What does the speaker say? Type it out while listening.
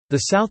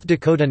The South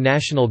Dakota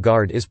National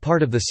Guard is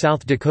part of the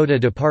South Dakota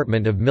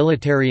Department of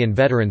Military and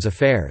Veterans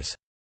Affairs.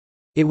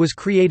 It was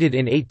created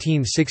in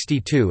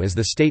 1862 as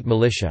the state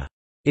militia.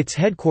 Its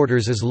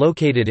headquarters is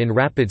located in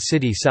Rapid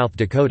City, South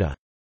Dakota.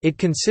 It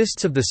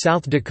consists of the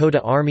South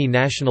Dakota Army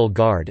National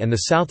Guard and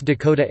the South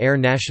Dakota Air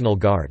National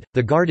Guard.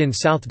 The Guard in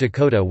South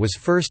Dakota was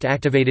first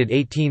activated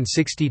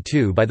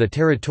 1862 by the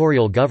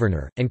territorial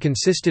governor, and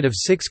consisted of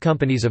 6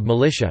 companies of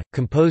militia,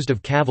 composed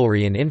of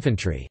cavalry and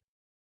infantry.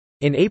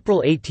 In April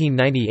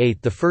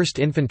 1898 the 1st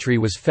Infantry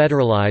was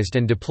federalized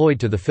and deployed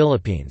to the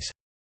Philippines.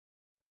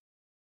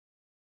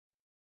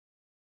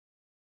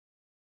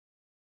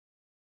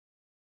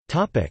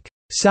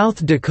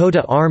 South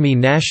Dakota Army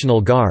National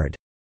Guard.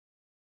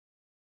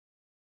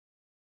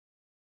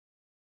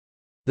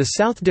 The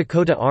South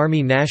Dakota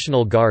Army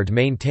National Guard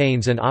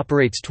maintains and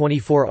operates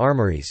 24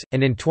 armories,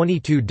 and in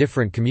 22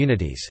 different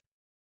communities.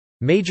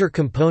 Major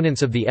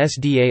components of the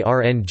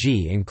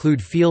SDARNG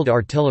include field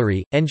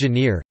artillery,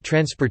 engineer,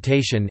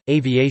 transportation,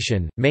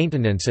 aviation,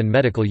 maintenance and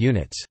medical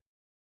units.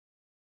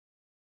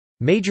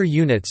 Major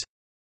units: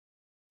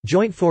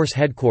 Joint Force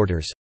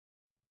Headquarters,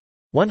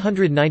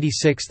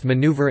 196th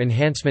Maneuver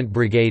Enhancement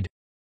Brigade,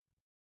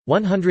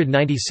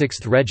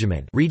 196th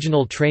Regiment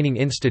Regional Training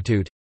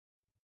Institute,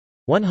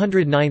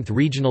 109th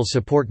Regional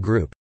Support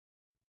Group,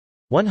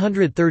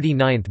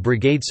 139th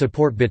Brigade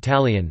Support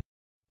Battalion,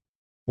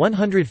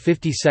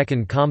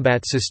 152nd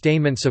Combat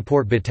Sustainment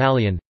Support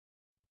Battalion,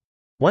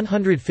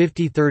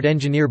 153rd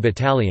Engineer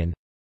Battalion,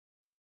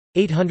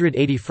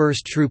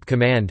 881st Troop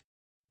Command,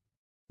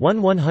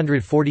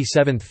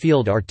 147th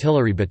Field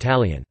Artillery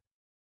Battalion.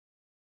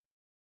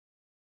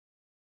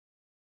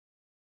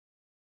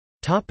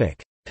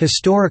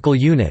 Historical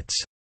units: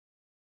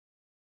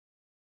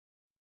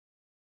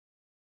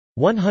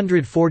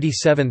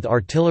 147th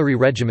Artillery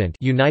Regiment,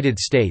 United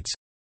States;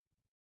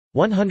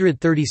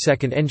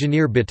 132nd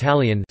Engineer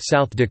Battalion,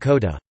 South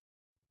Dakota;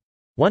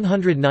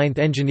 109th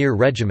Engineer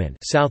Regiment,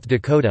 South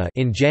Dakota.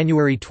 In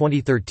January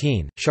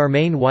 2013,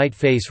 Charmaine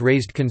Whiteface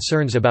raised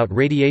concerns about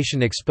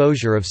radiation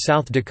exposure of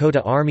South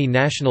Dakota Army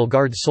National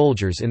Guard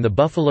soldiers in the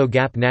Buffalo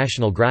Gap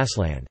National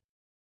Grassland.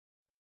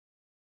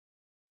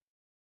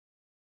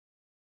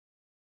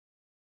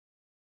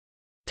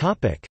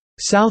 Topic: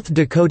 South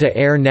Dakota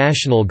Air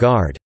National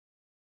Guard.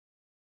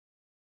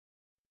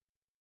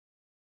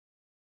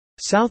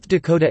 South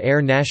Dakota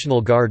Air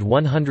National Guard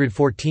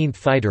 114th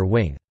Fighter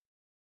Wing.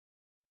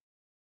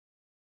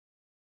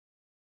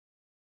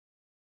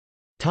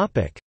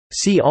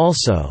 See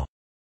also: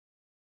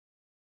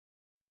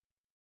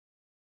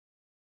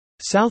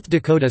 South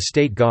Dakota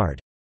State Guard.